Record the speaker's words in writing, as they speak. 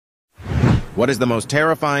What is the most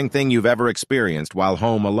terrifying thing you've ever experienced while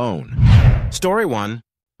home alone? Story 1.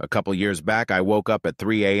 A couple years back, I woke up at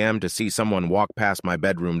 3 a.m. to see someone walk past my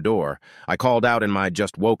bedroom door. I called out in my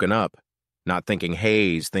just woken up, not thinking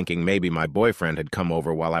haze, thinking maybe my boyfriend had come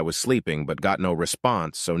over while I was sleeping, but got no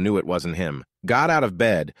response, so knew it wasn't him. Got out of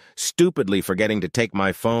bed, stupidly forgetting to take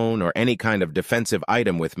my phone or any kind of defensive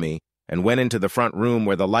item with me, and went into the front room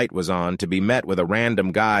where the light was on to be met with a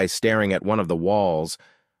random guy staring at one of the walls.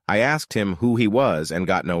 I asked him who he was and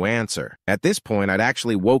got no answer. At this point, I'd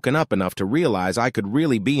actually woken up enough to realize I could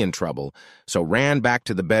really be in trouble, so ran back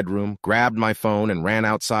to the bedroom, grabbed my phone, and ran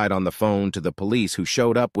outside on the phone to the police, who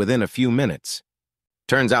showed up within a few minutes.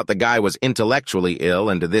 Turns out the guy was intellectually ill,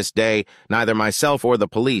 and to this day, neither myself or the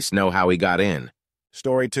police know how he got in.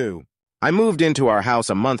 Story 2. I moved into our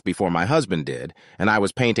house a month before my husband did, and I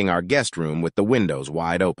was painting our guest room with the windows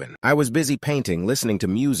wide open. I was busy painting, listening to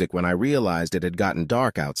music, when I realized it had gotten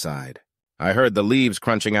dark outside. I heard the leaves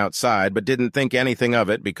crunching outside, but didn't think anything of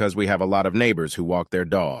it because we have a lot of neighbors who walk their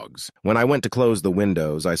dogs. When I went to close the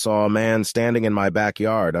windows, I saw a man standing in my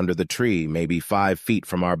backyard under the tree, maybe 5 feet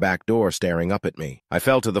from our back door, staring up at me. I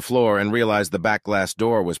fell to the floor and realized the back glass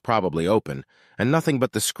door was probably open, and nothing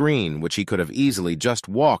but the screen, which he could have easily just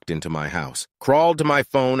walked into my house. Crawled to my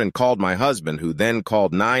phone and called my husband, who then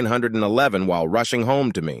called 911 while rushing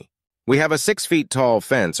home to me. We have a 6-feet-tall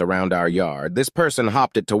fence around our yard. This person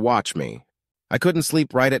hopped it to watch me. I couldn't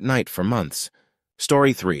sleep right at night for months.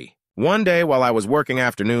 Story 3. One day while I was working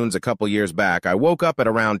afternoons a couple years back, I woke up at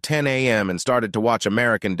around 10 a.m. and started to watch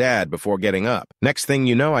American Dad before getting up. Next thing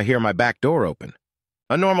you know, I hear my back door open.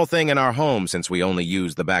 A normal thing in our home since we only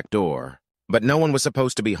use the back door. But no one was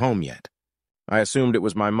supposed to be home yet. I assumed it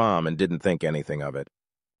was my mom and didn't think anything of it.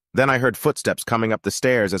 Then I heard footsteps coming up the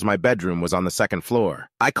stairs as my bedroom was on the 2nd floor.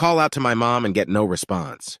 I call out to my mom and get no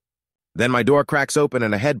response. Then my door cracks open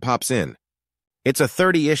and a head pops in. It's a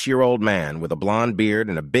 30-ish-year-old man with a blonde beard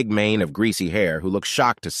and a big mane of greasy hair who looks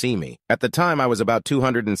shocked to see me. At the time, I was about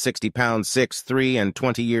 260 pounds, 6'3", and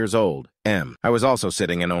 20 years old. I was also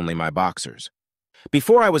sitting in only my boxers.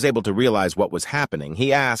 Before I was able to realize what was happening,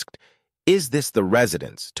 he asked, "Is this the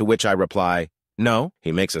residence?" To which I reply, "No."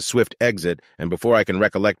 He makes a swift exit, and before I can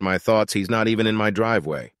recollect my thoughts, he's not even in my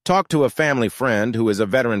driveway. Talk to a family friend who is a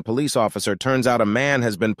veteran police officer. Turns out a man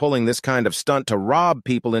has been pulling this kind of stunt to rob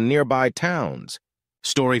people in nearby towns.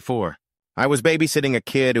 Story 4. I was babysitting a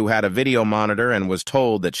kid who had a video monitor and was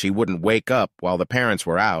told that she wouldn't wake up while the parents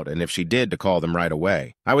were out, and if she did, to call them right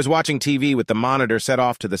away. I was watching TV with the monitor set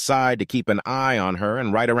off to the side to keep an eye on her,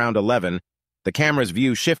 and right around 11, the camera's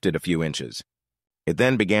view shifted a few inches. It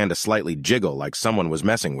then began to slightly jiggle like someone was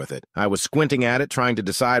messing with it. I was squinting at it, trying to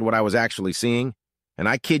decide what I was actually seeing, and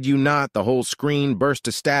I kid you not, the whole screen burst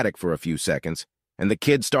to static for a few seconds, and the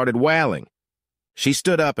kid started wailing. She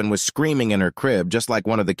stood up and was screaming in her crib just like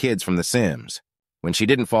one of the kids from The Sims. When she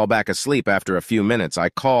didn't fall back asleep after a few minutes, I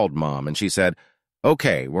called Mom, and she said,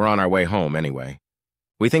 "Okay, we're on our way home anyway.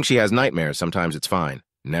 We think she has nightmares, sometimes it's fine.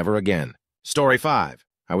 Never again." Story 5.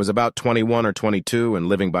 I was about 21 or 22 and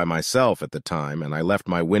living by myself at the time, and I left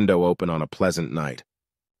my window open on a pleasant night.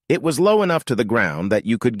 It was low enough to the ground that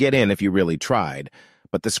you could get in if you really tried,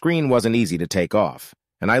 but the screen wasn't easy to take off,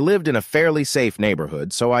 and I lived in a fairly safe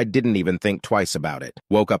neighborhood, so I didn't even think twice about it.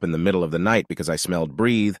 Woke up in the middle of the night because I smelled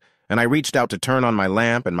breathe, and I reached out to turn on my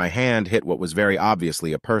lamp, and my hand hit what was very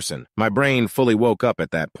obviously a person. My brain fully woke up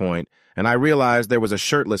at that point, and I realized there was a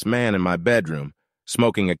shirtless man in my bedroom,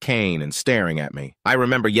 smoking a cane and staring at me. I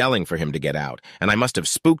remember yelling for him to get out, and I must have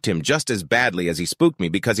spooked him just as badly as he spooked me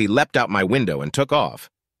because he leapt out my window and took off.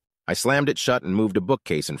 I slammed it shut and moved a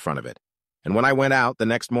bookcase in front of it, and when I went out the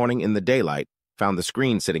next morning in the daylight, found the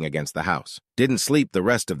screen sitting against the house. Didn't sleep the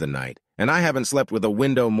rest of the night, and I haven't slept with a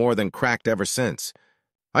window more than cracked ever since.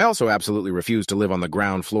 I also absolutely refused to live on the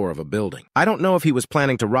ground floor of a building. I don't know if he was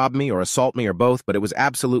planning to rob me or assault me or both, but it was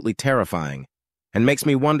absolutely terrifying, and makes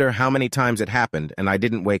me wonder how many times it happened and I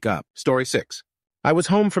didn't wake up. Story 6. I was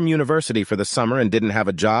home from university for the summer and didn't have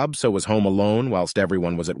a job, so was home alone whilst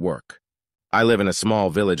everyone was at work. I live in a small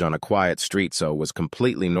village on a quiet street, so it was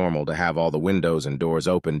completely normal to have all the windows and doors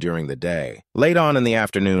open during the day. Late on in the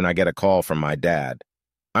afternoon, I get a call from my dad.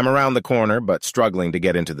 I'm around the corner, but struggling to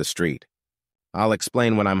get into the street. I'll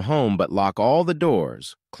explain when I'm home, but lock all the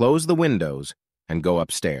doors, close the windows, and go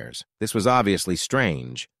upstairs. This was obviously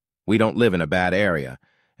strange. We don't live in a bad area,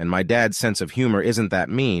 and my dad's sense of humor isn't that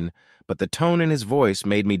mean, but the tone in his voice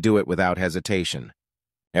made me do it without hesitation.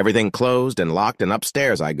 Everything closed and locked, and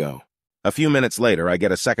upstairs I go. A few minutes later, I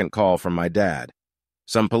get a second call from my dad.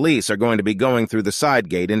 Some police are going to be going through the side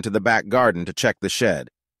gate into the back garden to check the shed.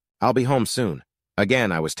 I'll be home soon.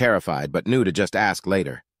 Again, I was terrified, but knew to just ask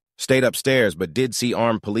later. Stayed upstairs, but did see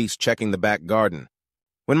armed police checking the back garden.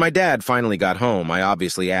 When my dad finally got home, I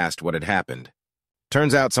obviously asked what had happened.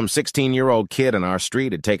 Turns out some 16-year-old kid on our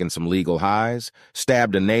street had taken some legal highs,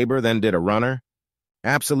 stabbed a neighbor, then did a runner.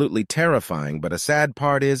 Absolutely terrifying, but a sad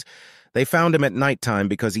part is they found him at nighttime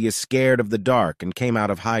because he is scared of the dark and came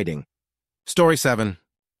out of hiding. Story 7.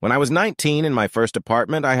 When I was 19 in my first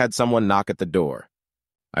apartment, I had someone knock at the door.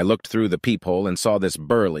 I looked through the peephole and saw this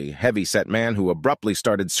burly, heavy-set man who abruptly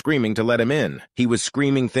started screaming to let him in. He was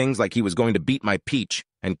screaming things like he was going to beat my peach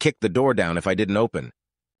and kick the door down if I didn't open.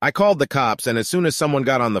 I called the cops, and as soon as someone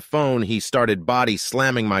got on the phone, he started body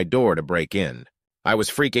slamming my door to break in. I was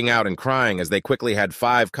freaking out and crying as they quickly had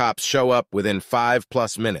 5 cops show up within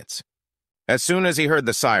 5+ minutes. As soon as he heard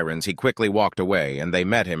the sirens, he quickly walked away, and they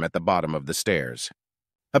met him at the bottom of the stairs.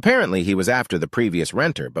 Apparently, he was after the previous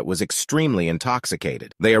renter, but was extremely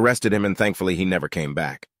intoxicated. They arrested him, and thankfully he never came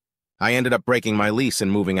back. I ended up breaking my lease and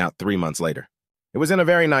moving out 3 months later. It was in a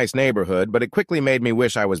very nice neighborhood, but it quickly made me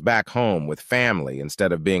wish I was back home with family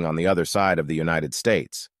instead of being on the other side of the United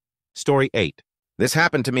States. Story 8. This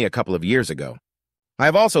happened to me a couple of years ago. I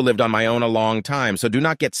have also lived on my own a long time, so do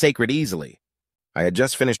not get sacred easily. I had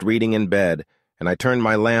just finished reading in bed, and I turned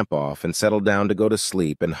my lamp off and settled down to go to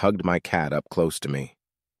sleep and hugged my cat up close to me.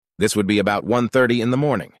 This would be about 1:30 in the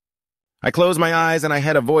morning. I closed my eyes and I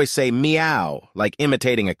had a voice say meow, like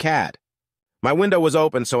imitating a cat. My window was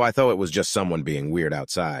open, so I thought it was just someone being weird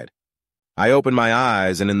outside. I opened my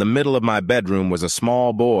eyes, and in the middle of my bedroom was a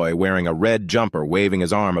small boy wearing a red jumper waving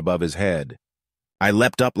his arm above his head. I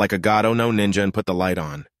leapt up like a God-o-no ninja and put the light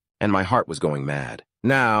on, and my heart was going mad.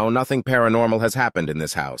 Now, nothing paranormal has happened in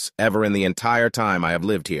this house, ever in the entire time I have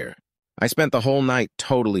lived here. I spent the whole night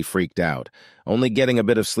totally freaked out, only getting a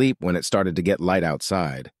bit of sleep when it started to get light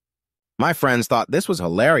outside. My friends thought this was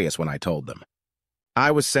hilarious when I told them.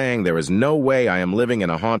 I was saying there is no way I am living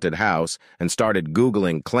in a haunted house and started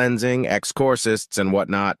Googling cleansing, exorcists, and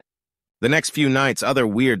whatnot. The next few nights, other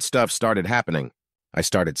weird stuff started happening. I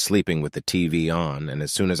started sleeping with the TV on, and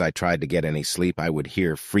as soon as I tried to get any sleep, I would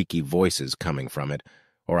hear freaky voices coming from it,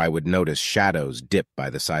 or I would notice shadows dip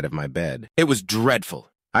by the side of my bed. It was dreadful.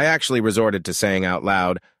 I actually resorted to saying out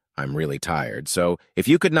loud, "I'm really tired, so if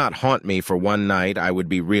you could not haunt me for one night, I would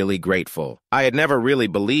be really grateful." I had never really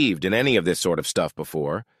believed in any of this sort of stuff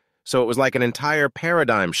before, so it was like an entire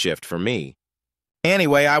paradigm shift for me.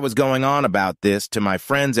 Anyway, I was going on about this to my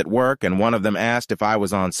friends at work, and one of them asked if I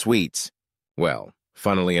was on sweets. Well,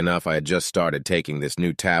 funnily enough, I had just started taking this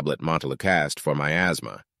new tablet, Montelukast, for my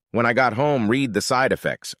asthma. When I got home, read the side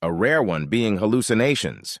effects, a rare one being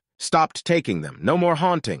hallucinations. Stopped taking them. No more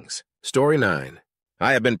hauntings. Story 9.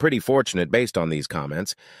 I have been pretty fortunate based on these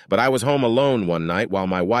comments, but I was home alone one night while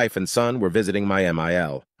my wife and son were visiting my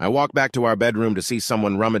MIL. I walked back to our bedroom to see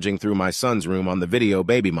someone rummaging through my son's room on the video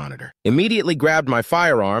baby monitor. Immediately grabbed my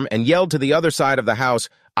firearm and yelled to the other side of the house,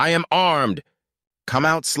 "I am armed! Come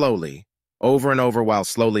out slowly," over and over while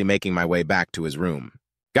slowly making my way back to his room.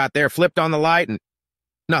 Got there, flipped on the light, and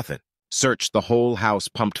nothing. Searched the whole house,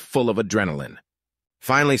 pumped full of adrenaline.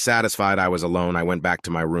 Finally satisfied I was alone, I went back to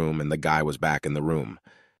my room, and the guy was back in the room.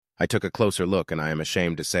 I took a closer look, and I am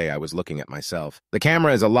ashamed to say I was looking at myself. The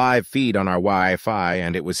camera is a live feed on our Wi-Fi,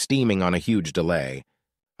 and it was steaming on a huge delay.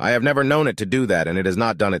 I have never known it to do that, and it has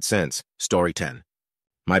not done it since. Story 10.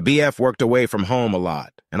 My BF worked away from home a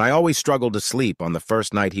lot, and I always struggled to sleep on the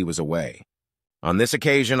first night he was away. On this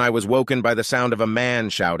occasion, I was woken by the sound of a man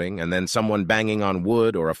shouting and then someone banging on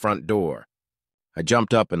wood or a front door. I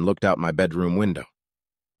jumped up and looked out my bedroom window.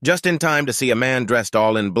 Just in time to see a man dressed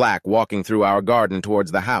all in black walking through our garden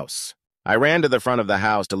towards the house. I ran to the front of the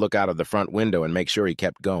house to look out of the front window and make sure he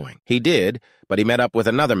kept going. He did, but he met up with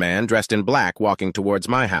another man dressed in black walking towards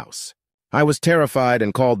my house. I was terrified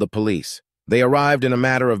and called the police. They arrived in a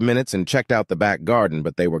matter of minutes and checked out the back garden,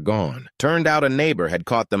 but they were gone. Turned out a neighbor had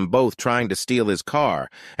caught them both trying to steal his car,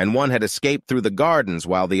 and one had escaped through the gardens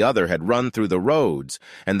while the other had run through the roads,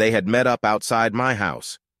 and they had met up outside my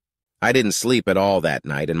house. I didn't sleep at all that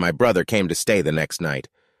night, and my brother came to stay the next night.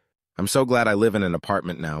 I'm so glad I live in an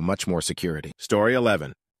apartment now, much more security. Story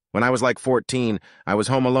 11. When I was like 14, I was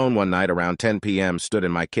home alone one night around 10 p.m., stood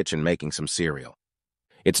in my kitchen making some cereal.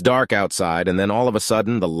 It's dark outside, and then all of a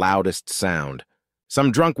sudden, the loudest sound.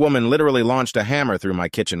 Some drunk woman literally launched a hammer through my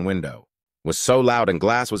kitchen window. It was so loud and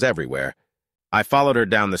glass was everywhere. I followed her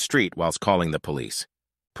down the street whilst calling the police.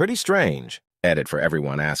 Pretty strange, edit for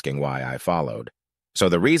everyone asking why I followed. So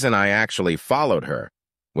the reason I actually followed her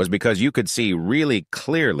was because you could see really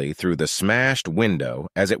clearly through the smashed window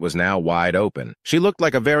as it was now wide open. She looked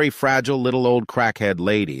like a very fragile little old crackhead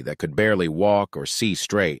lady that could barely walk or see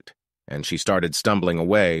straight. and she started stumbling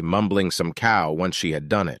away, mumbling some cow once she had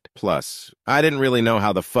done it. Plus, I didn't really know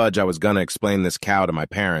how the fudge I was gonna explain this cow to my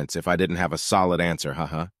parents if I didn't have a solid answer,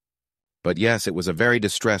 haha. But yes, it was a very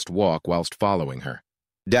distressed walk whilst following her.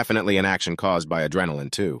 Definitely an action caused by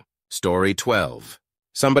adrenaline, too. Story 12.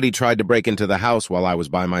 Somebody tried to break into the house while I was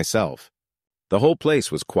by myself. The whole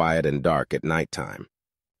place was quiet and dark at nighttime.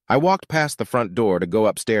 I walked past the front door to go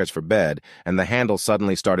upstairs for bed, and the handle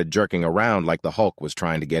suddenly started jerking around like the Hulk was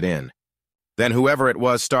trying to get in. Then whoever it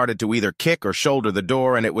was started to either kick or shoulder the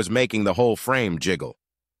door, and it was making the whole frame jiggle.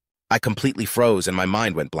 I completely froze and my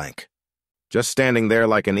mind went blank. Just standing there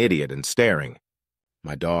like an idiot and staring.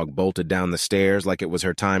 My dog bolted down the stairs like it was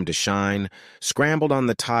her time to shine, scrambled on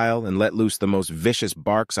the tile, and let loose the most vicious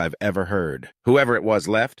barks I've ever heard. Whoever it was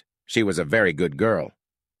left, she was a very good girl.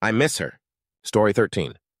 I miss her. Story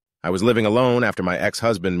 13. I was living alone after my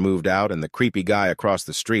ex-husband moved out, and the creepy guy across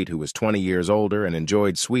the street who was 20 years older and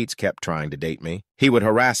enjoyed sweets kept trying to date me. He would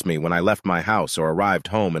harass me when I left my house or arrived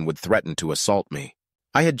home and would threaten to assault me.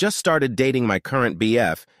 I had just started dating my current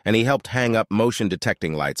BF, and he helped hang up motion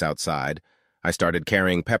detecting lights outside. I started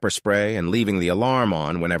carrying pepper spray and leaving the alarm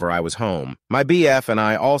on whenever I was home. My BF and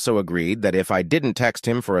I also agreed that if I didn't text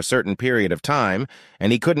him for a certain period of time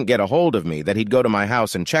and he couldn't get a hold of me, that he'd go to my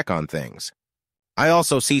house and check on things. I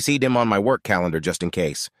also CC'd him on my work calendar just in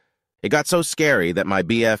case. It got so scary that my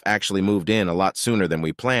BF actually moved in a lot sooner than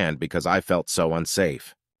we planned because I felt so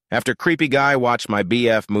unsafe. After creepy guy watched my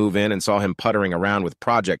BF move in and saw him puttering around with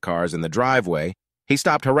project cars in the driveway, he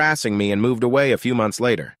stopped harassing me and moved away a few months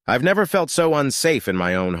later. I've never felt so unsafe in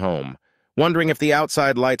my own home, wondering if the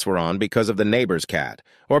outside lights were on because of the neighbor's cat,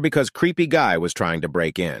 or because creepy guy was trying to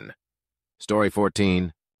break in. Story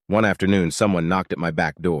 14. One afternoon, someone knocked at my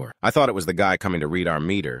back door. I thought it was the guy coming to read our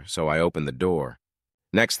meter, so I opened the door.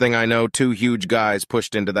 Next thing I know, two huge guys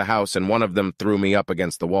pushed into the house and one of them threw me up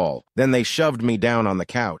against the wall. Then they shoved me down on the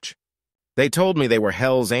couch. They told me they were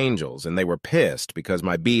Hell's Angels and they were pissed because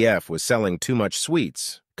my BF was selling too much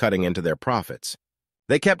sweets, cutting into their profits.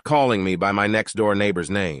 They kept calling me by my next-door neighbor's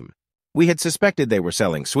name. We had suspected they were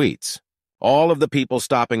selling sweets. All of the people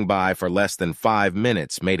stopping by for less than 5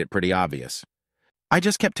 minutes made it pretty obvious. I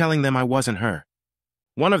just kept telling them I wasn't her.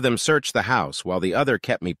 One of them searched the house while the other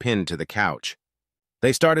kept me pinned to the couch.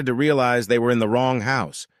 They started to realize they were in the wrong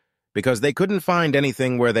house because they couldn't find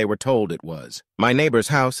anything where they were told it was. My neighbor's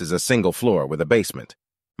house is a single floor with a basement.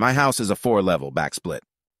 My house is a 4-level backsplit.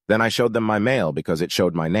 Then I showed them my mail because it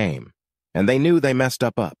showed my name. And they knew they messed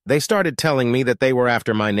up. They started telling me that they were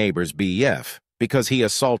after my neighbor's BF because he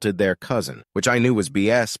assaulted their cousin, which I knew was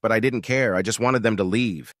BS, but I didn't care. I just wanted them to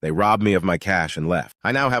leave. They robbed me of my cash and left.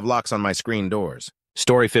 I now have locks on my screen doors.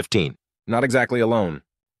 Story 15. Not exactly alone,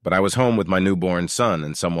 but I was home with my newborn son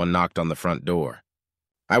and someone knocked on the front door.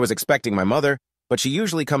 I was expecting my mother, but she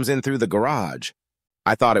usually comes in through the garage.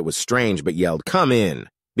 I thought it was strange but yelled, "Come in,"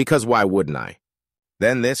 because why wouldn't I?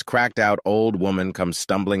 Then this cracked-out old woman comes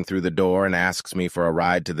stumbling through the door and asks me for a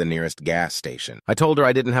ride to the nearest gas station. I told her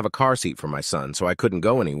I didn't have a car seat for my son, so I couldn't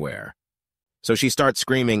go anywhere. So she starts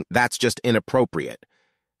screaming, "That's just inappropriate,"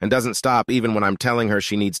 and doesn't stop even when I'm telling her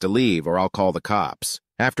she needs to leave or I'll call the cops.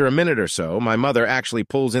 After a minute or so, my mother actually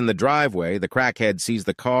pulls in the driveway, the crackhead sees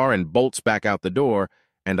the car and bolts back out the door,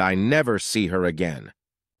 and I never see her again.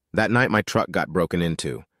 That night my truck got broken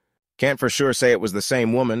into. Can't for sure say it was the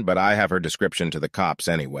same woman, but I have her description to the cops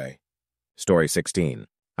anyway. Story 16.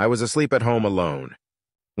 I was asleep at home alone.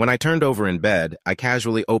 When I turned over in bed, I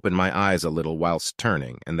casually opened my eyes a little whilst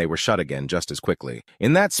turning, and they were shut again just as quickly.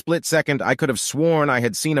 In that split second, I could have sworn I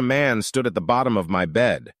had seen a man stood at the bottom of my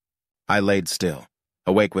bed. I laid still,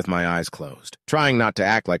 awake with my eyes closed, trying not to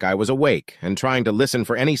act like I was awake, and trying to listen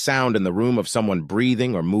for any sound in the room of someone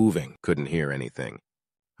breathing or moving. Couldn't hear anything.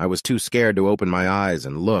 I was too scared to open my eyes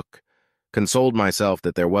and look. Consoled myself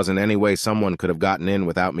that there wasn't any way someone could have gotten in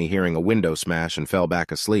without me hearing a window smash and fell back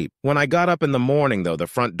asleep. When I got up in the morning, though, the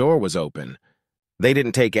front door was open. They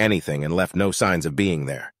didn't take anything and left no signs of being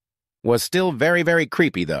there. Was still very, very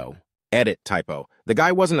creepy, though. Edit typo. The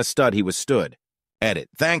guy wasn't a stud, he was stood. Edit.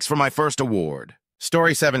 Thanks for my first award.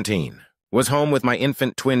 Story 17. Was home with my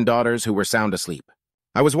infant twin daughters who were sound asleep.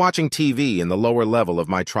 I was watching TV in the lower level of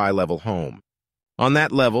my tri-level home. On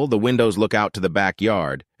that level, the windows look out to the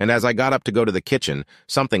backyard, and as I got up to go to the kitchen,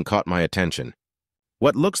 something caught my attention.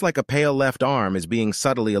 What looks like a pale left arm is being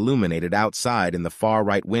subtly illuminated outside in the far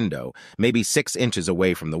right window, maybe 6 inches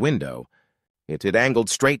away from the window. It had angled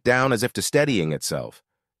straight down as if to steadying itself.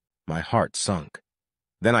 My heart sunk.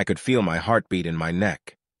 Then I could feel my heartbeat in my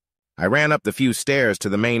neck. I ran up the few stairs to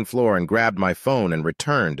the main floor and grabbed my phone and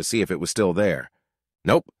returned to see if it was still there.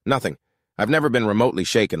 Nope, nothing. I've never been remotely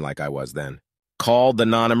shaken like I was then. called the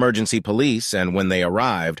non-emergency police, and when they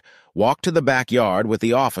arrived, walked to the backyard with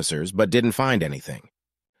the officers but didn't find anything.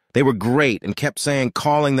 They were great and kept saying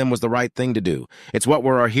calling them was the right thing to do. It's what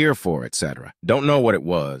we're here for, etc. Don't know what it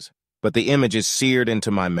was, but the image is seared into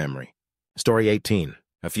my memory. Story 18.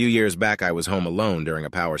 A few years back, I was home alone during a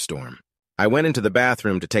power storm. I went into the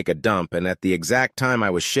bathroom to take a dump, and at the exact time I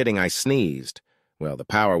was shitting, I sneezed. Well, the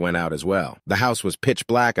power went out as well. The house was pitch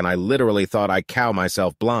black, and I literally thought I'd cow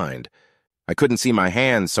myself blind. I couldn't see my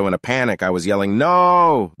hands, so in a panic, I was yelling,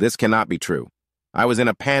 "No! This cannot be true." I was in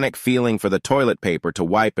a panic feeling for the toilet paper to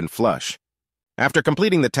wipe and flush. After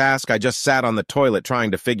completing the task, I just sat on the toilet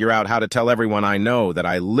trying to figure out how to tell everyone I know that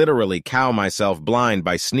I literally cow myself blind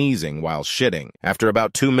by sneezing while shitting. After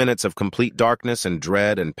about 2 minutes of complete darkness and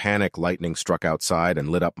dread and panic, lightning struck outside and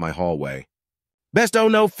lit up my hallway. Best oh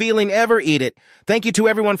no feeling ever, eat it. Thank you to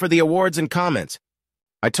everyone for the awards and comments.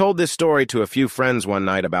 I told this story to a few friends one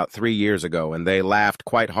night about 3 years ago, and they laughed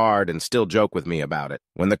quite hard and still joke with me about it.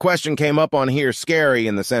 When the question came up on here, scary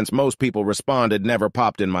in the sense most people responded never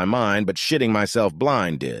popped in my mind, but shitting myself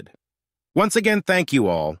blind did. Once again, thank you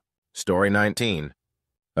all. Story 19.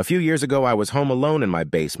 A few years ago, I was home alone in my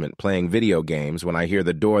basement playing video games when I hear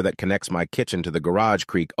the door that connects my kitchen to the garage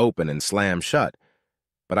creak open and slam shut.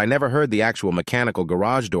 But I never heard the actual mechanical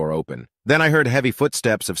garage door open. Then I heard heavy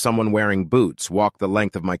footsteps of someone wearing boots walk the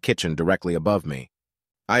length of my kitchen directly above me.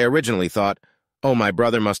 I originally thought, oh, my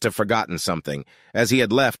brother must have forgotten something, as he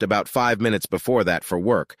had left about 5 minutes before that for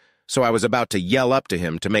work, so I was about to yell up to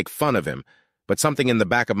him to make fun of him, but something in the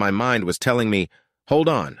back of my mind was telling me, hold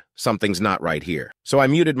on, something's not right here. So I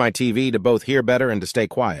muted my TV to both hear better and to stay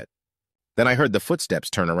quiet. Then I heard the footsteps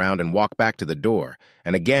turn around and walk back to the door,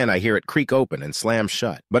 and again I hear it creak open and slam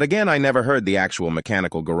shut. But again I never heard the actual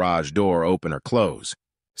mechanical garage door open or close.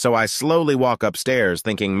 So I slowly walk upstairs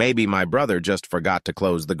thinking maybe my brother just forgot to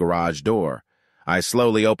close the garage door. I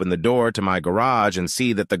slowly open the door to my garage and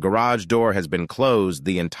see that the garage door has been closed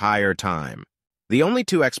the entire time. The only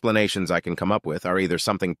two explanations I can come up with are either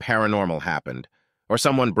something paranormal happened, or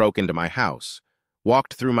someone broke into my house,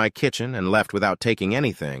 walked through my kitchen and left without taking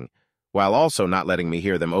anything, while also not letting me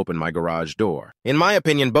hear them open my garage door. In my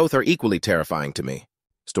opinion, both are equally terrifying to me.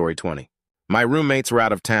 Story 20. My roommates were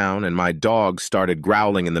out of town, and my dog started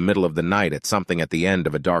growling in the middle of the night at something at the end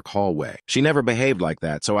of a dark hallway. She never behaved like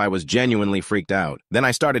that, so I was genuinely freaked out. Then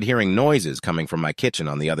I started hearing noises coming from my kitchen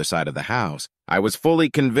on the other side of the house. I was fully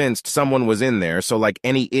convinced someone was in there, so like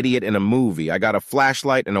any idiot in a movie, I got a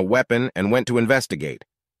flashlight and a weapon and went to investigate.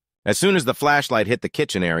 As soon as the flashlight hit the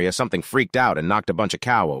kitchen area, something freaked out and knocked a bunch of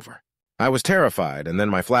cow over. I was terrified, and then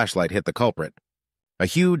my flashlight hit the culprit. A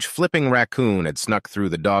huge flipping raccoon had snuck through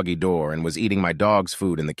the doggy door and was eating my dog's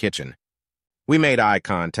food in the kitchen. We made eye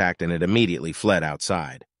contact, and it immediately fled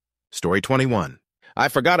outside. Story 21. I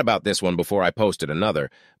forgot about this one before I posted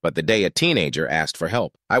another, but the day a teenager asked for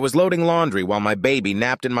help. I was loading laundry while my baby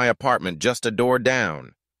napped in my apartment just a door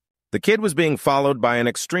down. The kid was being followed by an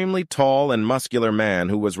extremely tall and muscular man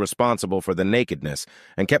who was responsible for the nakedness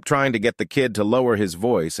and kept trying to get the kid to lower his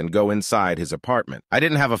voice and go inside his apartment. I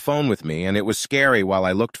didn't have a phone with me, and it was scary while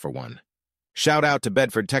I looked for one. Shout out to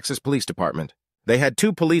Bedford, Texas Police Department. They had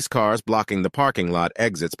 2 police cars blocking the parking lot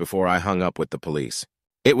exits before I hung up with the police.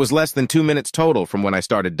 It was less than 2 minutes total from when I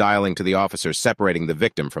started dialing to the officers separating the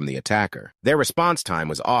victim from the attacker. Their response time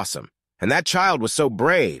was awesome, and that child was so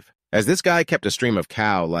brave. As this guy kept a stream of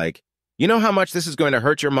cow like, you know how much this is going to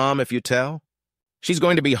hurt your mom if you tell? She's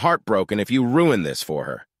going to be heartbroken if you ruin this for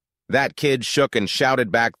her. That kid shook and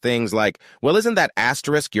shouted back things like, well, isn't that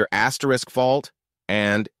asterisk your asterisk fault?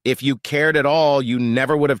 And if you cared at all, you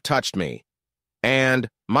never would have touched me. And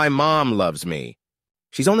my mom loves me.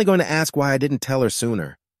 She's only going to ask why I didn't tell her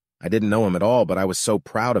sooner. I didn't know him at all, but I was so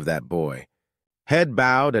proud of that boy. Head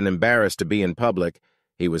bowed and embarrassed to be in public,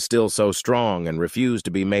 he was still so strong and refused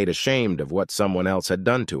to be made ashamed of what someone else had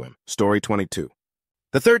done to him. Story 22.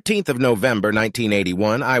 The 13th of November,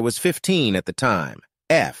 1981, I was 15 at the time.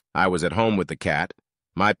 I was at home with the cat.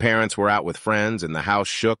 My parents were out with friends, and the house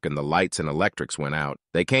shook and the lights and electrics went out.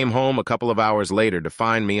 They came home a couple of hours later to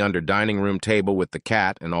find me under dining room table with the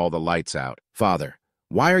cat and all the lights out. Father,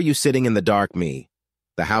 why are you sitting in the dark, me?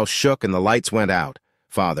 The house shook and the lights went out.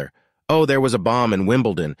 Father, oh, there was a bomb in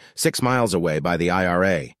Wimbledon, 6 miles away by the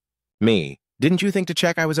IRA. Me, didn't you think to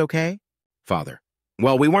check I was okay? Father,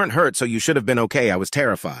 well, we weren't hurt, so you should have been okay. I was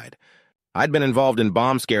terrified. I'd been involved in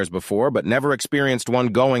bomb scares before, but never experienced one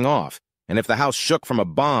going off. And if the house shook from a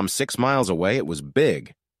bomb 6 miles away, it was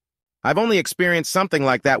big. I've only experienced something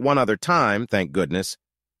like that one other time, thank goodness,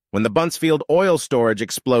 when the Buncefield oil storage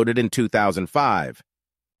exploded in 2005.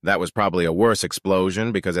 That was probably a worse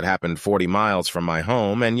explosion because it happened 40 miles from my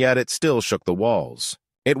home, and yet it still shook the walls.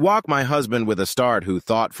 It woke my husband with a start, who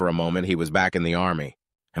thought for a moment he was back in the army.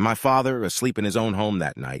 And my father, asleep in his own home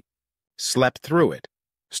that night, slept through it.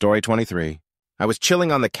 Story 23. I was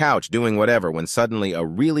chilling on the couch doing whatever when suddenly a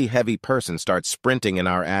really heavy person starts sprinting in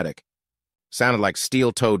our attic. Sounded like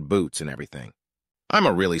steel-toed boots and everything. I'm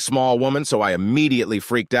a really small woman, so I immediately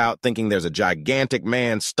freaked out, thinking there's a gigantic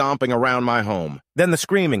man stomping around my home. Then the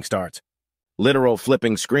screaming starts. Literal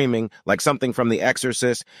flipping screaming, like something from The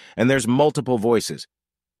Exorcist, and there's multiple voices.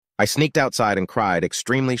 I sneaked outside and cried,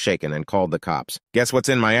 extremely shaken, and called the cops. Guess what's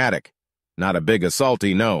in my attic? Not a big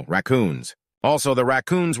assaulty, no, raccoons. Also, the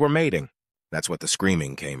raccoons were mating. That's what the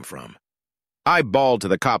screaming came from. I bawled to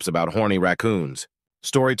the cops about horny raccoons.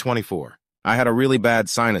 Story 24. I had a really bad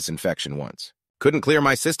sinus infection once. Couldn't clear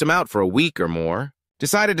my system out for a week or more.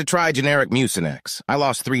 Decided to try generic Mucinex. I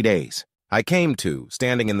lost 3 days. I came to,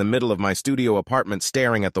 standing in the middle of my studio apartment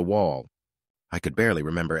staring at the wall. I could barely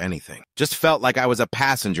remember anything. Just felt like I was a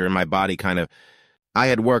passenger in my body, kind of. I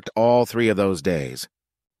had worked all 3 of those days.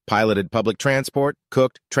 Piloted public transport,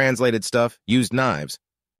 cooked, translated stuff, used knives.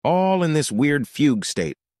 All in this weird fugue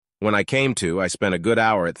state. When I came to, I spent a good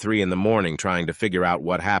hour at 3 in the morning trying to figure out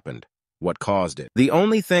what happened, what caused it. The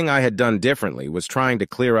only thing I had done differently was trying to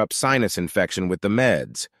clear up sinus infection with the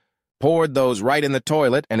meds. Poured those right in the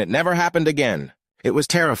toilet, and it never happened again. It was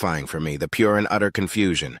terrifying for me, the pure and utter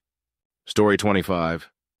confusion. Story 25.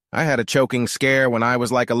 I had a choking scare when I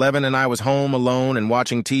was like 11 and I was home alone and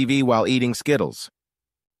watching TV while eating Skittles.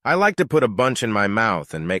 I like to put a bunch in my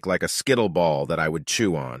mouth and make like a Skittle ball that I would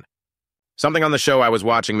chew on. Something on the show I was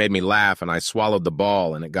watching made me laugh, and I swallowed the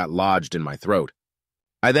ball and it got lodged in my throat.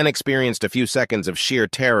 I then experienced a few seconds of sheer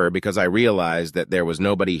terror because I realized that there was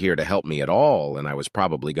nobody here to help me at all and I was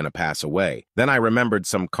probably going to pass away. Then I remembered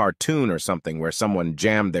some cartoon or something where someone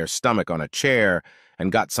jammed their stomach on a chair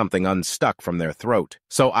and got something unstuck from their throat.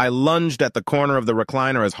 So I lunged at the corner of the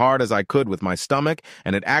recliner as hard as I could with my stomach,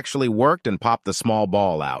 and it actually worked and popped the small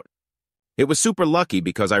ball out. It was super lucky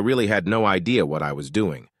because I really had no idea what I was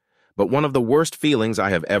doing, but one of the worst feelings I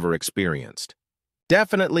have ever experienced.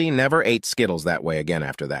 Definitely never ate Skittles that way again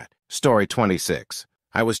after that. Story 26.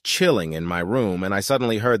 I was chilling in my room and I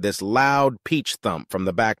suddenly heard this loud peach thump from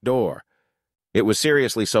the back door. It was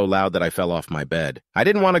seriously so loud that I fell off my bed. I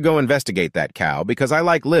didn't want to go investigate that cow because I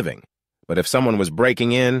like living, but if someone was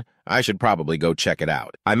breaking in, I should probably go check it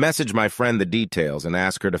out. I messaged my friend the details and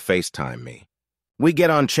asked her to FaceTime me. We get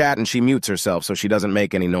on chat and she mutes herself so she doesn't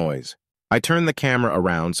make any noise. I turn the camera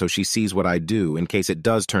around so she sees what I do in case it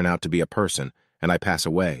does turn out to be a person, and I pass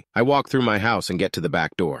away. I walk through my house and get to the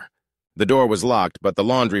back door. The door was locked, but the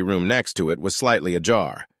laundry room next to it was slightly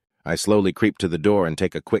ajar. I slowly creep to the door and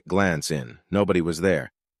take a quick glance in. Nobody was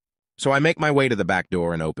there. So I make my way to the back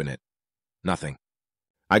door and open it. Nothing.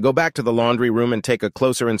 I go back to the laundry room and take a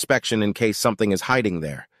closer inspection in case something is hiding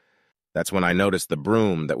there. That's when I noticed the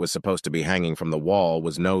broom that was supposed to be hanging from the wall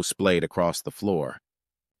was no-splayed across the floor.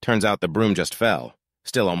 Turns out the broom just fell.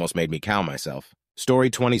 Still almost made me cow myself.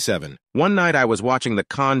 Story 27. One night I was watching The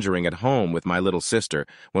Conjuring at home with my little sister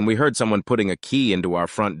when we heard someone putting a key into our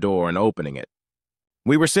front door and opening it.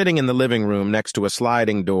 We were sitting in the living room next to a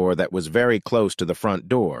sliding door that was very close to the front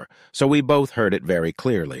door, so we both heard it very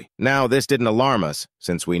clearly. Now, this didn't alarm us,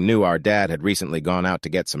 since we knew our dad had recently gone out to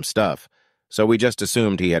get some stuff, so we just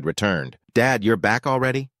assumed he had returned. "Dad, you're back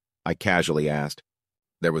already?" I casually asked.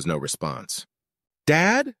 There was no response.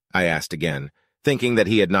 "Dad?" I asked again, thinking that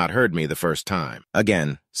he had not heard me the first time.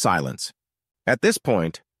 Again, silence. At this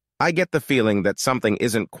point, I get the feeling that something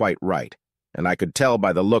isn't quite right, and I could tell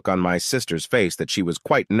by the look on my sister's face that she was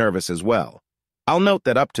quite nervous as well. I'll note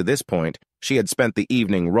that up to this point, she had spent the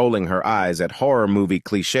evening rolling her eyes at horror movie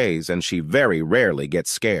cliches, and she very rarely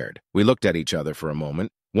gets scared. We looked at each other for a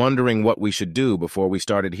moment, wondering what we should do before we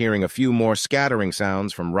started hearing a few more scattering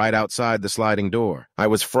sounds from right outside the sliding door. I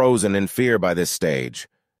was frozen in fear by this stage.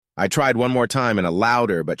 I tried one more time in a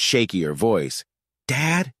louder but shakier voice.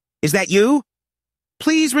 "Dad, is that you?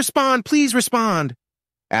 Please respond, please respond."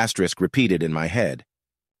 Asterisk repeated in my head.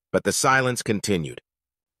 But the silence continued.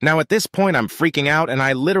 Now at this point I'm freaking out and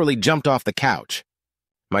I literally jumped off the couch.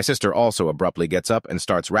 My sister also abruptly gets up and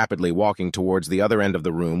starts rapidly walking towards the other end of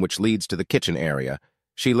the room, which leads to the kitchen area.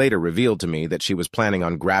 She later revealed to me that she was planning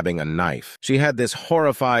on grabbing a knife. She had this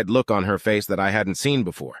horrified look on her face that I hadn't seen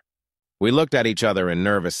before. We looked at each other in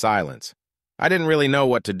nervous silence. I didn't really know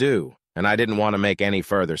what to do, and I didn't want to make any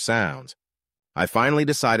further sounds. I finally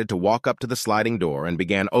decided to walk up to the sliding door and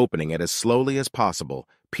began opening it as slowly as possible,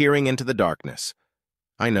 peering into the darkness.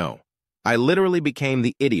 I know, I literally became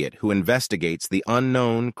the idiot who investigates the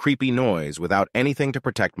unknown, creepy noise without anything to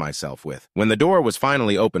protect myself with. When the door was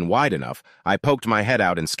finally open wide enough, I poked my head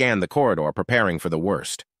out and scanned the corridor, preparing for the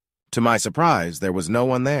worst. To my surprise, there was no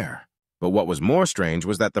one there. But what was more strange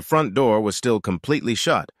was that the front door was still completely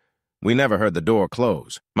shut. We never heard the door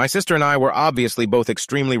close. My sister and I were obviously both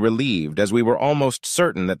extremely relieved, as we were almost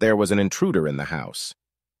certain that there was an intruder in the house.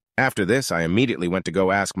 After this, I immediately went to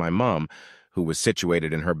go ask my mom, who was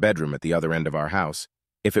situated in her bedroom at the other end of our house,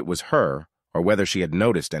 if it was her or whether she had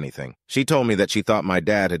noticed anything. She told me that she thought my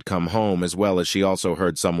dad had come home, as well as she also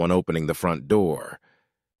heard someone opening the front door.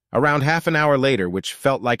 Around half an hour later, which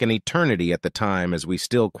felt like an eternity at the time as we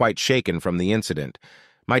still quite shaken from the incident,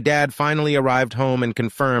 my dad finally arrived home and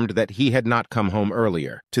confirmed that he had not come home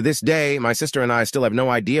earlier. To this day, my sister and I still have no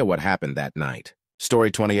idea what happened that night.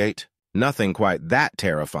 Story 28. Nothing quite that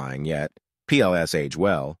terrifying yet. PLS age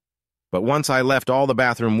well. But once I left all the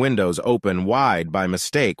bathroom windows open wide by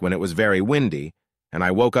mistake when it was very windy, and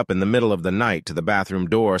I woke up in the middle of the night to the bathroom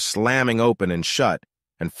door slamming open and shut,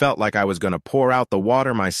 and felt like I was going to pour out the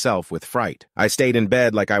water myself with fright. I stayed in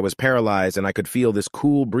bed like I was paralyzed, and I could feel this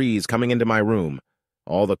cool breeze coming into my room,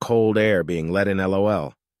 all the cold air being let in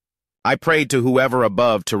LOL. I prayed to whoever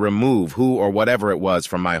above to remove who or whatever it was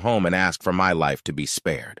from my home and asked for my life to be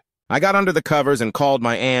spared. I got under the covers and called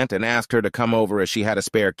my aunt and asked her to come over as she had a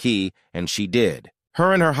spare key, and she did.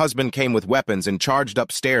 Her and her husband came with weapons and charged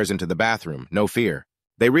upstairs into the bathroom, no fear.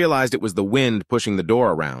 They realized it was the wind pushing the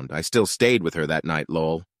door around. I still stayed with her that night,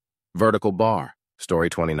 lol. Vertical bar. Story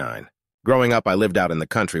 29. Growing up, I lived out in the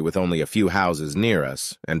country with only a few houses near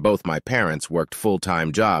us, and both my parents worked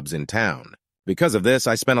full-time jobs in town. Because of this,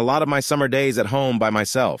 I spent a lot of my summer days at home by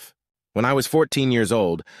myself. When I was 14 years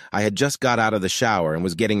old, I had just got out of the shower and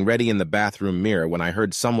was getting ready in the bathroom mirror when I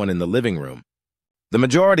heard someone in the living room. The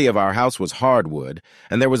majority of our house was hardwood,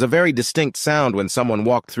 and there was a very distinct sound when someone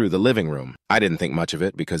walked through the living room. I didn't think much of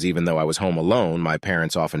it because even though I was home alone, my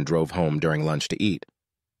parents often drove home during lunch to eat.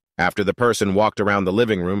 After the person walked around the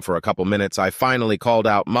living room for a couple minutes, I finally called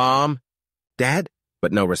out, "Mom? Dad?"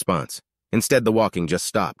 But no response. Instead, the walking just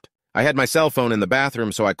stopped. I had my cell phone in the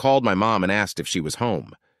bathroom, so I called my mom and asked if she was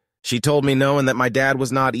home. She told me no and that my dad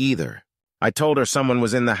was not either. I told her someone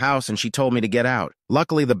was in the house and she told me to get out.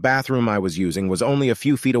 Luckily, the bathroom I was using was only a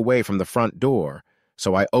few feet away from the front door,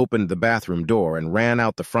 so I opened the bathroom door and ran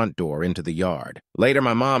out the front door into the yard. Later,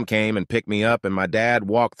 my mom came and picked me up and my dad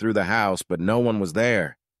walked through the house, but no one was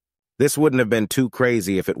there. This wouldn't have been too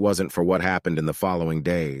crazy if it wasn't for what happened in the following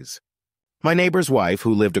days. My neighbor's wife,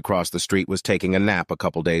 who lived across the street, was taking a nap a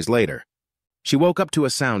couple days later. She woke up to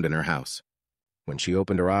a sound in her house. When she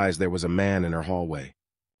opened her eyes, there was a man in her hallway.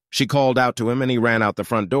 She called out to him and he ran out the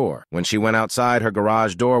front door. When she went outside, her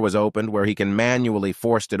garage door was opened where he can manually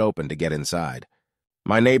forced it open to get inside.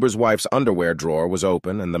 My neighbor's wife's underwear drawer was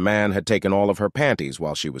open and the man had taken all of her panties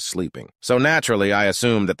while she was sleeping. So naturally, I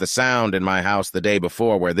assumed that the sound in my house the day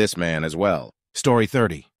before were this man as well. Story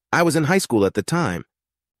 30. I was in high school at the time.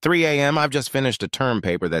 3 a.m., I've just finished a term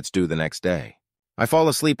paper that's due the next day. I fall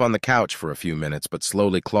asleep on the couch for a few minutes, but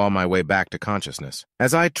slowly claw my way back to consciousness.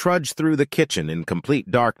 As I trudge through the kitchen in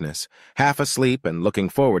complete darkness, half asleep and looking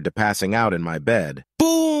forward to passing out in my bed,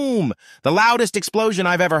 boom! The loudest explosion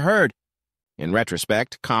I've ever heard. In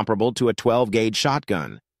retrospect, comparable to a 12-gauge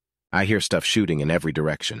shotgun. I hear stuff shooting in every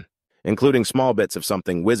direction, including small bits of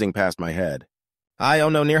something whizzing past my head. I, oh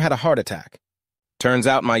no, near had a heart attack. Turns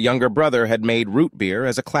out my younger brother had made root beer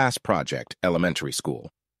as a class project, elementary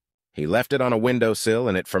school. He left it on a windowsill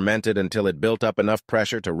and it fermented until it built up enough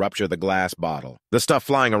pressure to rupture the glass bottle. The stuff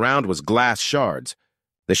flying around was glass shards.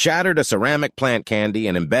 They shattered a ceramic plant candy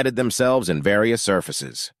and embedded themselves in various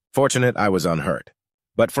surfaces. Fortunate I was unhurt.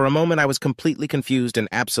 But for a moment I was completely confused and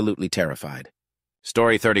absolutely terrified.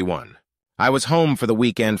 Story 31. I was home for the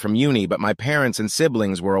weekend from uni, but my parents and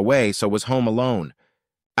siblings were away, so was home alone.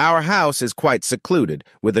 Our house is quite secluded,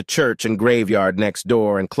 with a church and graveyard next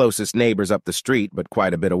door and closest neighbors up the street, but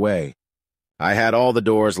quite a bit away. I had all the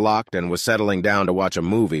doors locked and was settling down to watch a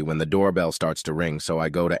movie when the doorbell starts to ring, so I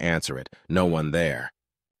go to answer it. No one there.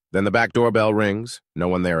 Then the back doorbell rings. No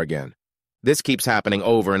one there again. This keeps happening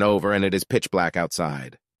over and over, and it is pitch black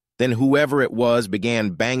outside. Then whoever it was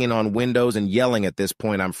began banging on windows and yelling. At this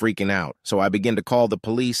point, I'm freaking out. So I begin to call the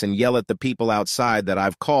police and yell at the people outside that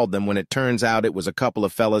I've called them when it turns out it was a couple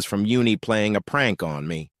of fellas from uni playing a prank on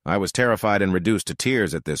me. I was terrified and reduced to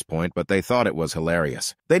tears at this point, but they thought it was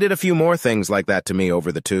hilarious. They did a few more things like that to me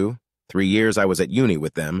over the 3 years I was at uni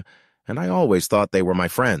with them, and I always thought they were my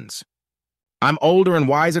friends. I'm older and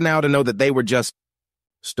wiser now to know that they were just...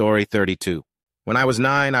 Story 32. When I was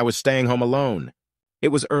 9, I was staying home alone. It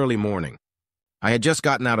was early morning. I had just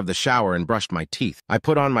gotten out of the shower and brushed my teeth. I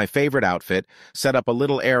put on my favorite outfit, set up a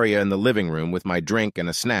little area in the living room with my drink and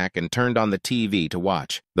a snack, and turned on the TV to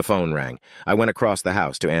watch. The phone rang. I went across the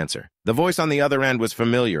house to answer. The voice on the other end was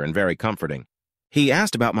familiar and very comforting. He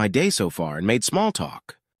asked about my day so far and made small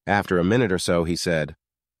talk. After a minute or so, he said,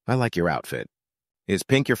 "I like your outfit. Is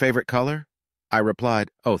pink your favorite color?" I replied,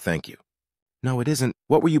 "Oh, thank you." "No, it isn't.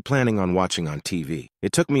 What were you planning on watching on TV?"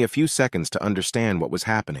 It took me a few seconds to understand what was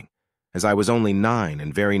happening, as I was only 9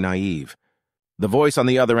 and very naive. The voice on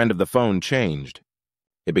the other end of the phone changed.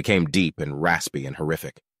 It became deep and raspy and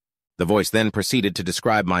horrific. The voice then proceeded to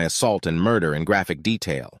describe my assault and murder in graphic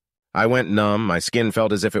detail. I went numb, my skin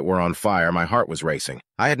felt as if it were on fire, my heart was racing.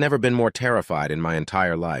 I had never been more terrified in my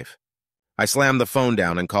entire life. I slammed the phone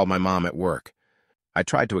down and called my mom at work. I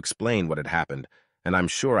tried to explain what had happened, and I'm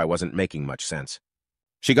sure I wasn't making much sense.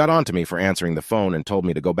 She got on to me for answering the phone and told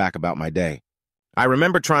me to go back about my day. I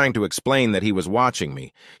remember trying to explain that he was watching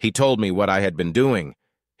me. He told me what I had been doing.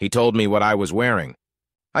 He told me what I was wearing.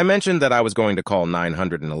 I mentioned that I was going to call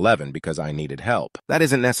 911 because I needed help. "That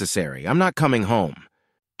isn't necessary. I'm not coming home.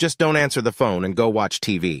 Just don't answer the phone and go watch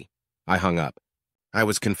TV." I hung up. I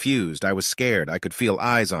was confused. I was scared. I could feel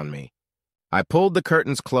eyes on me. I pulled the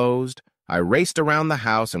curtains closed. I raced around the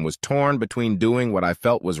house and was torn between doing what I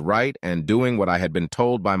felt was right and doing what I had been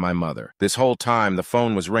told by my mother. This whole time, the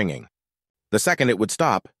phone was ringing. The second it would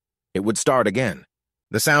stop, it would start again.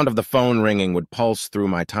 The sound of the phone ringing would pulse through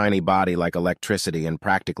my tiny body like electricity and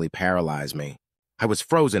practically paralyze me. I was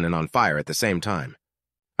frozen and on fire at the same time.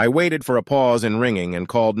 I waited for a pause in ringing and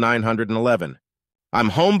called 911. "I'm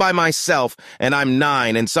home by myself, and I'm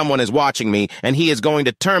 9, and someone is watching me, and he is going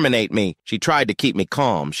to terminate me." She tried to keep me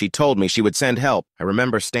calm. She told me she would send help. I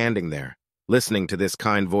remember standing there, listening to this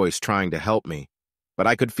kind voice trying to help me. But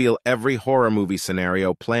I could feel every horror movie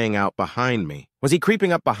scenario playing out behind me. Was he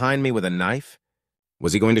creeping up behind me with a knife?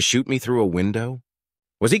 Was he going to shoot me through a window?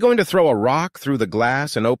 Was he going to throw a rock through the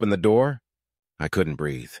glass and open the door? I couldn't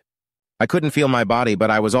breathe. I couldn't feel my body, but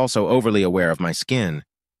I was also overly aware of my skin.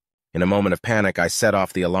 In a moment of panic, I set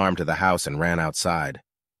off the alarm to the house and ran outside.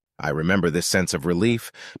 I remember this sense of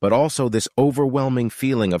relief, but also this overwhelming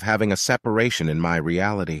feeling of having a separation in my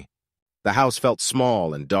reality. The house felt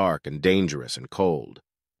small and dark and dangerous and cold.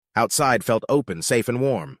 Outside felt open, safe, and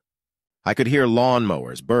warm. I could hear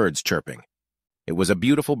lawnmowers, birds chirping. It was a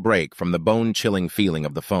beautiful break from the bone-chilling feeling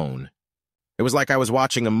of the phone. It was like I was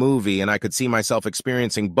watching a movie and I could see myself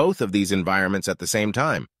experiencing both of these environments at the same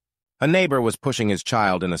time. A neighbor was pushing his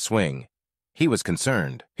child in a swing. He was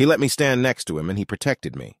concerned. He let me stand next to him and he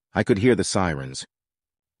protected me. I could hear the sirens,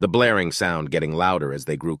 the blaring sound getting louder as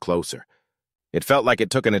they grew closer. It felt like it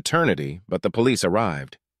took an eternity, but the police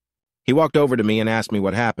arrived. He walked over to me and asked me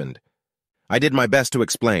what happened. I did my best to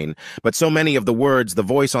explain, but so many of the words the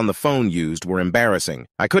voice on the phone used were embarrassing.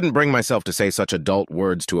 I couldn't bring myself to say such adult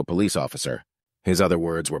words to a police officer. His other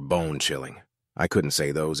words were bone-chilling. I couldn't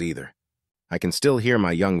say those either. I can still hear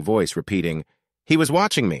my young voice repeating, "He was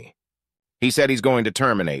watching me. He said he's going to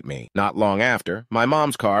terminate me." Not long after, my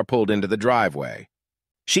mom's car pulled into the driveway.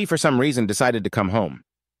 She, for some reason, decided to come home.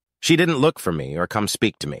 She didn't look for me or come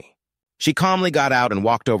speak to me. She calmly got out and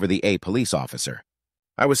walked over the police officer.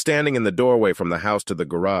 I was standing in the doorway from the house to the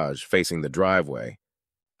garage, facing the driveway.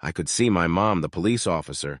 I could see my mom, the police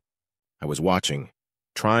officer. I was watching,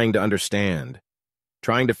 trying to understand,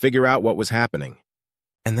 trying to figure out what was happening.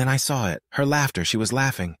 And then I saw it, her laughter. She was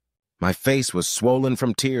laughing. My face was swollen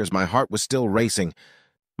from tears. My heart was still racing.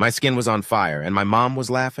 My skin was on fire, and my mom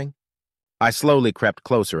was laughing. I slowly crept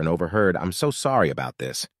closer and overheard, "I'm so sorry about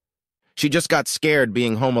this. She just got scared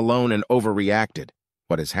being home alone and overreacted.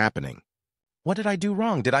 What is happening? What did I do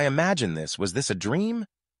wrong? Did I imagine this? Was this a dream?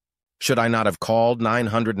 Should I not have called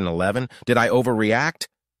 911? Did I overreact?"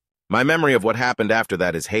 My memory of what happened after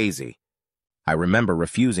that is hazy. I remember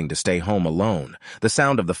refusing to stay home alone, the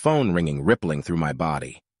sound of the phone ringing rippling through my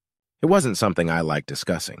body. It wasn't something I liked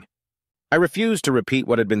discussing. I refused to repeat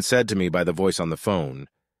what had been said to me by the voice on the phone.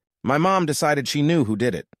 My mom decided she knew who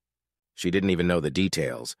did it. She didn't even know the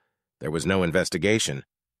details. There was no investigation.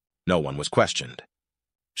 No one was questioned.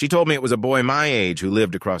 She told me it was a boy my age who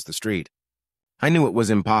lived across the street. I knew it was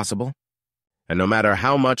impossible. And no matter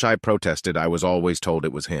how much I protested, I was always told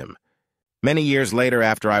it was him. Many years later,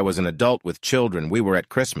 after I was an adult with children, we were at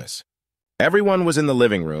Christmas. Everyone was in the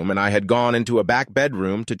living room, and I had gone into a back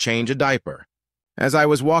bedroom to change a diaper. As I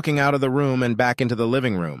was walking out of the room and back into the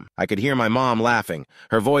living room, I could hear my mom laughing,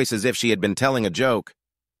 her voice as if she had been telling a joke.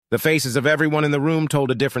 The faces of everyone in the room told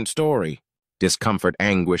a different story. Discomfort,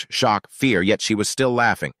 anguish, shock, fear, yet she was still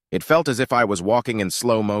laughing. It felt as if I was walking in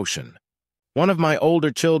slow motion. One of my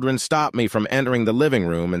older children stopped me from entering the living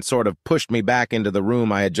room and sort of pushed me back into the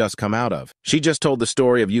room I had just come out of. She just told the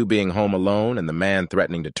story of you being home alone and the man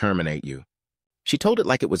threatening to terminate you. She told it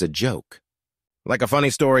like it was a joke. Like a funny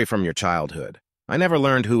story from your childhood. I never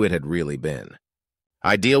learned who it had really been.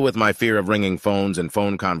 I deal with my fear of ringing phones and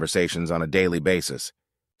phone conversations on a daily basis.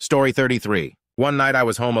 Story 33. One night I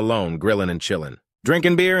was home alone, grillin' and chillin'.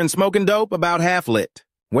 Drinking beer and smoking dope, about half lit.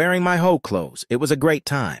 Wearing my hoe clothes. It was a great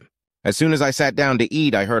time. As soon as I sat down to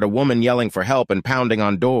eat, I heard a woman yelling for help and pounding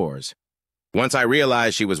on doors. Once I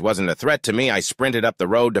realized she wasn't a threat to me, I sprinted up the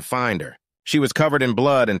road to find her. She was covered in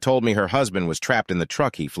blood and told me her husband was trapped in the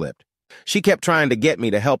truck he flipped. She kept trying to get me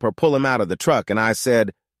to help her pull him out of the truck, and I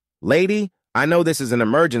said, "Lady, I know this is an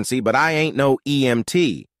emergency, but I ain't no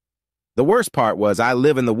EMT." The worst part was I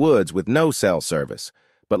live in the woods with no cell service,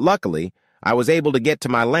 but luckily, I was able to get to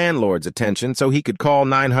my landlord's attention so he could call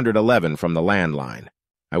 911 from the landline.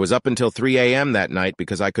 I was up until 3 a.m. that night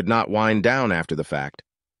because I could not wind down after the fact.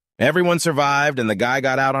 Everyone survived and the guy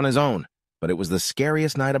got out on his own, but it was the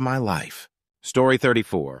scariest night of my life. Story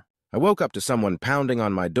 34. I woke up to someone pounding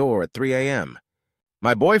on my door at 3 a.m.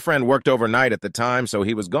 My boyfriend worked overnight at the time, so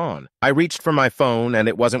he was gone. I reached for my phone and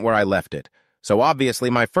it wasn't where I left it. So obviously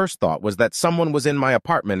my first thought was that someone was in my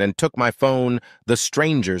apartment and took my phone the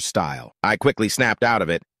stranger's style. I quickly snapped out of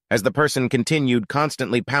it as the person continued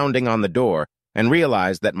constantly pounding on the door and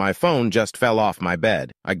realized that my phone just fell off my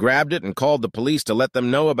bed. I grabbed it and called the police to let them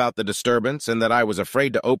know about the disturbance and that I was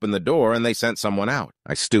afraid to open the door, and they sent someone out.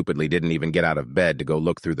 I stupidly didn't even get out of bed to go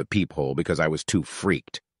look through the peephole because I was too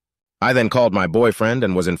freaked. I then called my boyfriend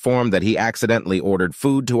and was informed that he accidentally ordered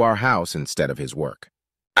food to our house instead of his work.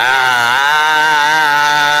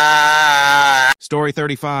 Story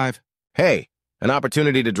 35. Hey, an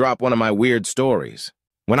opportunity to drop one of my weird stories.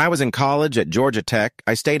 When I was in college at Georgia Tech,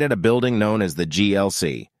 I stayed at a building known as the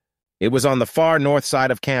GLC. It was on the far north side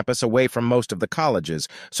of campus away from most of the colleges,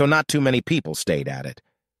 so not too many people stayed at it.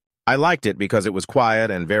 I liked it because it was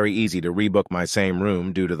quiet and very easy to rebook my same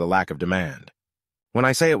room due to the lack of demand. When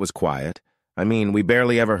I say it was quiet, I mean we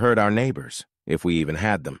barely ever heard our neighbors, if we even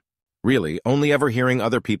had them. Really, only ever hearing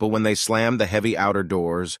other people when they slammed the heavy outer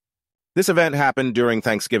doors. This event happened during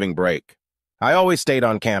Thanksgiving break. I always stayed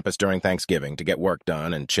on campus during Thanksgiving to get work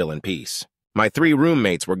done and chill in peace. My 3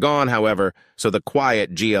 roommates were gone, however, so the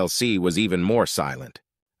quiet GLC was even more silent.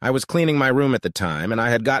 I was cleaning my room at the time, and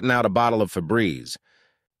I had gotten out a bottle of Febreze.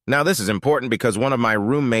 Now this is important because one of my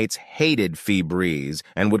roommates hated Febreze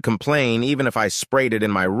and would complain even if I sprayed it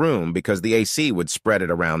in my room because the AC would spread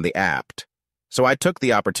it around the apt. So I took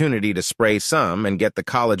the opportunity to spray some and get the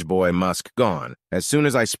college boy musk gone. As soon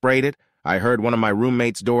as I sprayed it, I heard one of my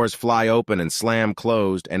roommate's doors fly open and slam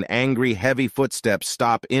closed, and angry, heavy footsteps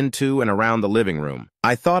stop into and around the living room.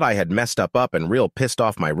 I thought I had messed up and real pissed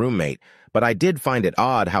off my roommate, but I did find it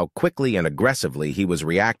odd how quickly and aggressively he was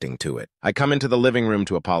reacting to it. I come into the living room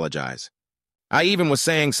to apologize. I even was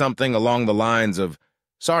saying something along the lines of,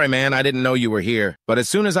 "Sorry, man, I didn't know you were here." But as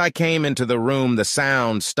soon as I came into the room, the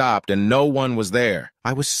sound stopped and no one was there.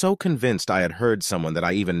 I was so convinced I had heard someone that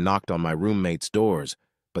I even knocked on my roommate's doors.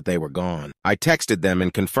 But they were gone. I texted them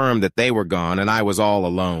and confirmed that they were gone and I was all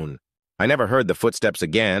alone. I never heard the footsteps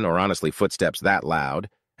again, or honestly footsteps that loud,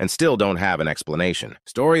 and still don't have an explanation.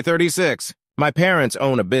 Story 36. My parents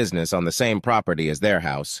own a business on the same property as their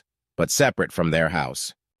house, but separate from their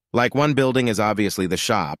house. Like one building is obviously the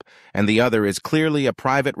shop, and the other is clearly a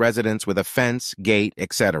private residence with a fence, gate,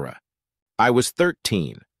 etc. I was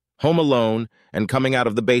 13, home alone, and coming out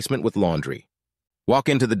of the basement with laundry. Walk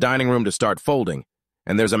into the dining room to start folding,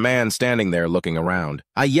 and there's a man standing there looking around.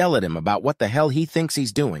 I yell at him about what the hell he thinks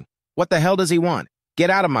he's doing. What the hell does he want? Get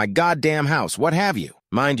out of my goddamn house, what have you?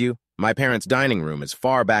 Mind you, my parents' dining room is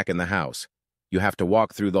far back in the house. You have to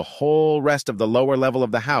walk through the whole rest of the lower level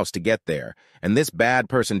of the house to get there, and this bad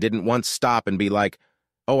person didn't once stop and be like,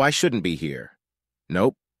 "Oh, I shouldn't be here."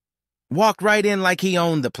 Nope. Walked right in like he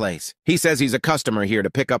owned the place. He says he's a customer here to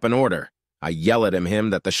pick up an order. I yell at him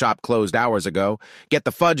that the shop closed hours ago, get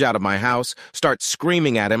the fudge out of my house, start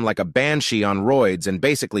screaming at him like a banshee on roids, and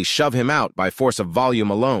basically shove him out by force of volume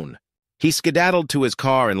alone. He skedaddled to his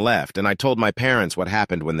car and left, and I told my parents what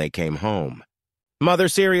happened when they came home. Mother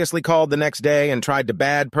seriously called the next day and tried to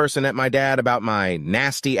bad person at my dad about my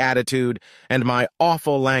nasty attitude and my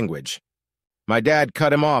awful language. My dad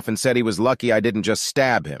cut him off and said he was lucky I didn't just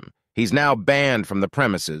stab him. He's now banned from the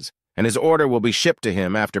premises, and his order will be shipped to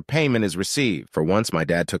him after payment is received. For once, my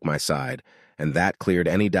dad took my side, and that cleared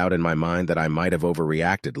any doubt in my mind that I might have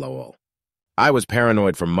overreacted, Lowell. I was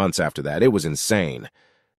paranoid for months after that. It was insane.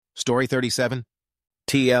 Story 37?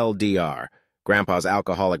 TLDR. Grandpa's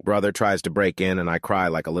alcoholic brother tries to break in, and I cry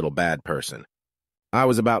like a little bad person. I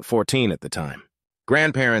was about 14 at the time.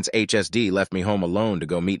 Grandparents' HSD left me home alone to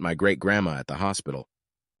go meet my great-grandma at the hospital.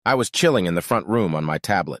 I was chilling in the front room on my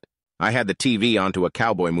tablet. I had the TV onto a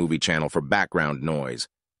cowboy movie channel for background noise.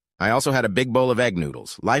 I also had a big bowl of egg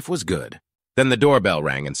noodles. Life was good. Then the doorbell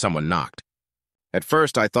rang and someone knocked. At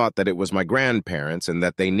first, I thought that it was my grandparents and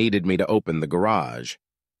that they needed me to open the garage.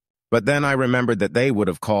 But then I remembered that they would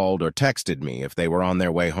have called or texted me if they were on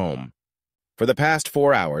their way home. For the past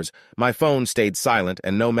 4 hours, my phone stayed silent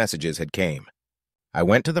and no messages had came. I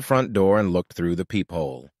went to the front door and looked through the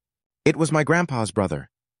peephole. It was my grandpa's brother.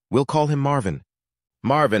 We'll call him Marvin.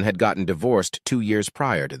 Marvin had gotten divorced 2 years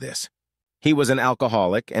prior to this. He was an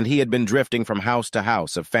alcoholic, and he had been drifting from house to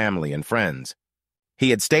house of family and friends. He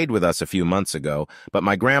had stayed with us a few months ago, but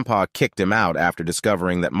my grandpa kicked him out after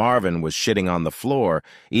discovering that Marvin was shitting on the floor,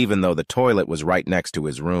 even though the toilet was right next to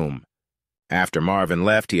his room. After Marvin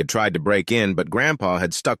left, he had tried to break in, but Grandpa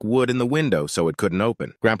had stuck wood in the window so it couldn't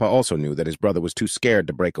open. Grandpa also knew that his brother was too scared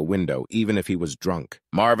to break a window, even if he was drunk.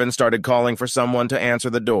 Marvin started calling for someone to answer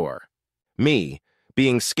the door. Me,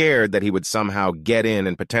 being scared that he would somehow get in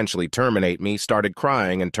and potentially terminate me, started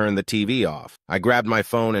crying and turned the TV off. I grabbed my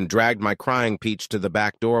phone and dragged my crying peach to the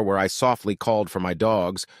back door where I softly called for my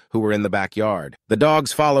dogs, who were in the backyard. The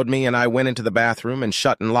dogs followed me and I went into the bathroom and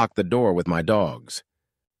shut and locked the door with my dogs.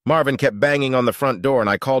 Marvin kept banging on the front door and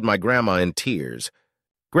I called my grandma in tears.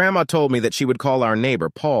 Grandma told me that she would call our neighbor,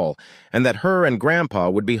 Paul, and that her and Grandpa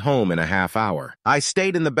would be home in a half hour. I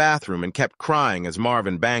stayed in the bathroom and kept crying as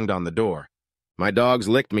Marvin banged on the door. My dogs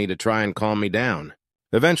licked me to try and calm me down.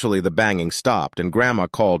 Eventually, the banging stopped, and Grandma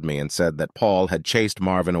called me and said that Paul had chased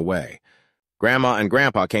Marvin away. Grandma and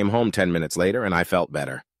Grandpa came home 10 minutes later, and I felt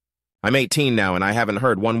better. I'm 18 now, and I haven't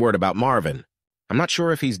heard one word about Marvin. I'm not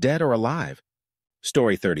sure if he's dead or alive.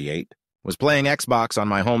 Story 38 was playing Xbox on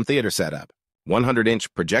my home theater setup.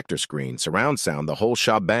 100-inch projector screen, surround sound, the whole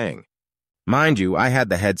shebang. Mind you, I had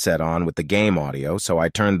the headset on with the game audio, so I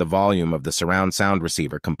turned the volume of the surround sound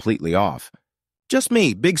receiver completely off. Just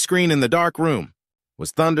me, big screen in the dark room.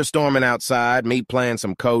 Was thunderstorming outside, me playing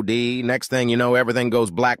some COD. Next thing you know, everything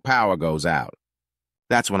goes black, power goes out.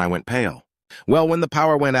 That's when I went pale. Well, when the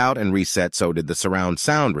power went out and reset, so did the surround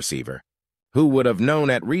sound receiver. Who would have known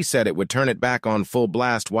at reset it would turn it back on full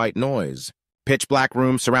blast white noise? Pitch black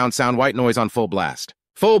room, surround sound white noise on full blast.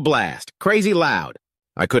 Full blast, crazy loud.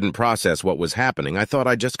 I couldn't process what was happening. I thought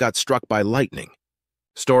I just got struck by lightning.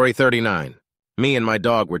 Story 39. Me and my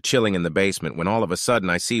dog were chilling in the basement when all of a sudden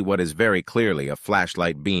I see what is very clearly a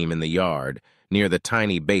flashlight beam in the yard near the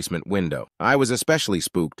tiny basement window. I was especially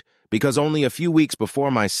spooked because only a few weeks before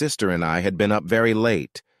my sister and I had been up very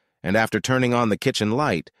late, and after turning on the kitchen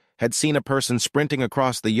light, had seen a person sprinting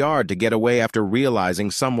across the yard to get away after realizing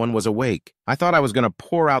someone was awake. I thought I was going to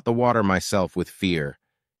pour out the water myself with fear.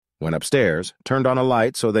 Went upstairs, turned on a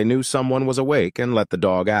light so they knew someone was awake, and let the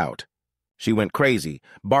dog out. She went crazy,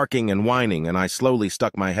 barking and whining, and I slowly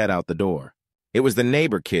stuck my head out the door. It was the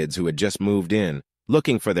neighbor kids who had just moved in,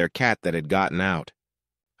 looking for their cat that had gotten out.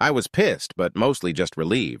 I was pissed, but mostly just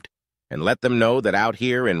relieved, and let them know that out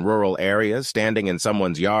here in rural areas, standing in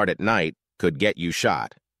someone's yard at night could get you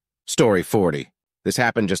shot. Story 40. This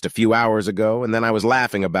happened just a few hours ago, and then I was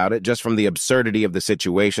laughing about it just from the absurdity of the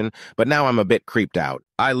situation, but now I'm a bit creeped out.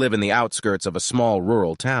 I live in the outskirts of a small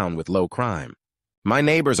rural town with low crime. My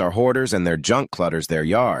neighbors are hoarders and their junk clutters their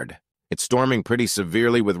yard. It's storming pretty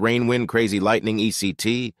severely with rain, wind, crazy lightning,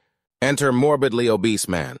 ECT. Enter morbidly obese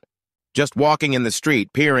man. Just walking in the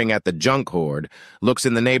street, peering at the junk hoard, looks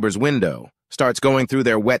in the neighbor's window, starts going through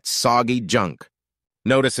their wet, soggy junk.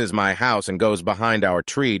 Notices my house and goes behind our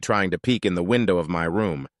tree trying to peek in the window of my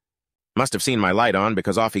room. Must have seen my light on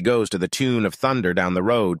because off he goes to the tune of thunder down the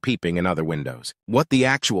road, peeping in other windows. What the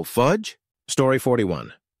actual fudge? Story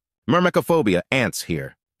 41. Myrmecophobia, ants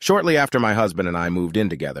here. Shortly after my husband and I moved in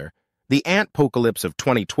together, the ant-pocalypse of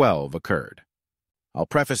 2012 occurred. I'll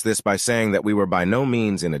preface this by saying that we were by no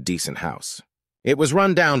means in a decent house. It was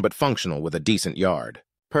run down but functional with a decent yard.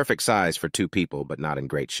 Perfect size for 2 people, but not in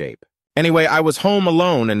great shape. Anyway, I was home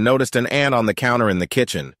alone and noticed an ant on the counter in the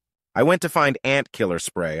kitchen. I went to find ant killer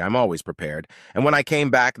spray, I'm always prepared, and when I came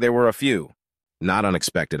back there were a few. Not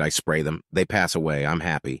unexpected, I spray them, they pass away, I'm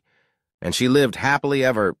happy. And she lived happily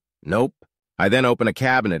ever. Nope. I then open a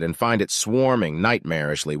cabinet and find it swarming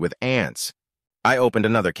nightmarishly with ants. I opened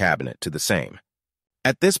another cabinet to the same.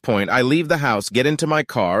 At this point, I leave the house, get into my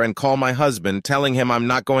car, and call my husband, telling him I'm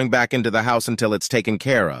not going back into the house until it's taken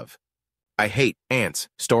care of. I hate ants.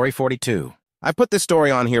 Story 42. I've put this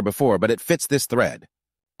story on here before, but it fits this thread.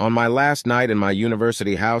 On my last night in my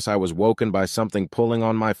university house, I was woken by something pulling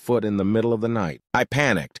on my foot in the middle of the night. I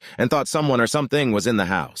panicked and thought someone or something was in the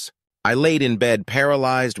house. I laid in bed,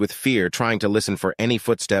 paralyzed with fear, trying to listen for any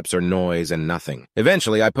footsteps or noise, and nothing.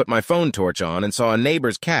 Eventually, I put my phone torch on and saw a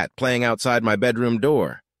neighbor's cat playing outside my bedroom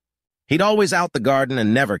door. He'd always out the garden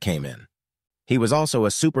and never came in. He was also a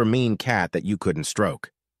super mean cat that you couldn't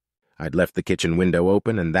stroke. I'd left the kitchen window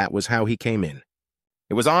open, and that was how he came in.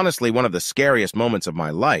 It was honestly one of the scariest moments of my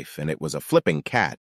life, and it was a flipping cat.